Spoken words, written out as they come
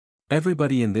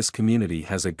Everybody in this community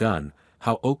has a gun.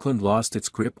 How Oakland lost its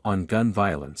grip on gun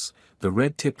violence. The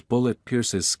red-tipped bullet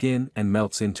pierces skin and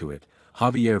melts into it,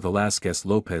 Javier Velázquez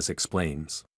Lopez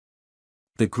explains.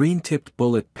 The green-tipped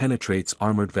bullet penetrates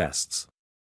armored vests.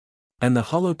 And the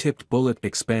hollow-tipped bullet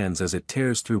expands as it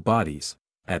tears through bodies.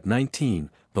 At 19,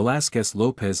 Velázquez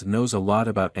Lopez knows a lot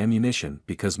about ammunition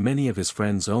because many of his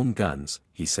friends own guns,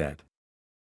 he said.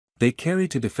 They carry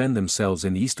to defend themselves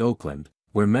in East Oakland,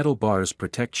 where metal bars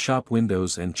protect shop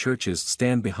windows and churches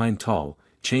stand behind tall,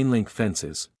 chain-link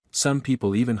fences. Some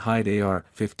people even hide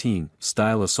AR-15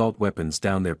 style assault weapons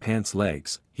down their pants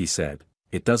legs, he said.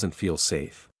 It doesn't feel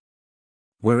safe.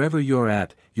 Wherever you're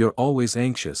at, you're always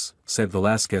anxious, said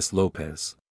Velázquez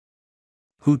Lopez,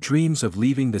 who dreams of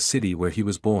leaving the city where he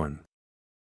was born.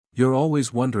 You're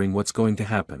always wondering what's going to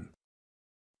happen.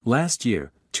 Last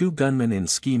year, 2 gunmen in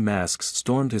ski masks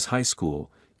stormed his high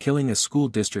school, killing a school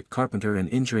district carpenter and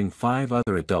injuring 5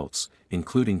 other adults,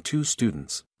 including 2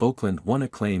 students. Oakland won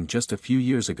acclaim just a few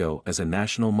years ago as a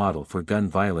national model for gun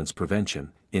violence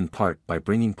prevention, in part by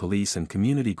bringing police and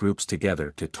community groups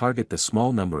together to target the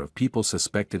small number of people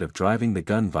suspected of driving the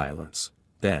gun violence.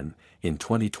 Then, in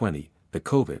 2020, the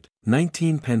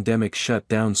COVID-19 pandemic shut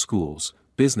down schools,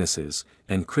 businesses,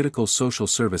 and critical social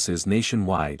services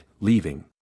nationwide, leaving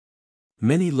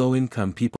many low-income people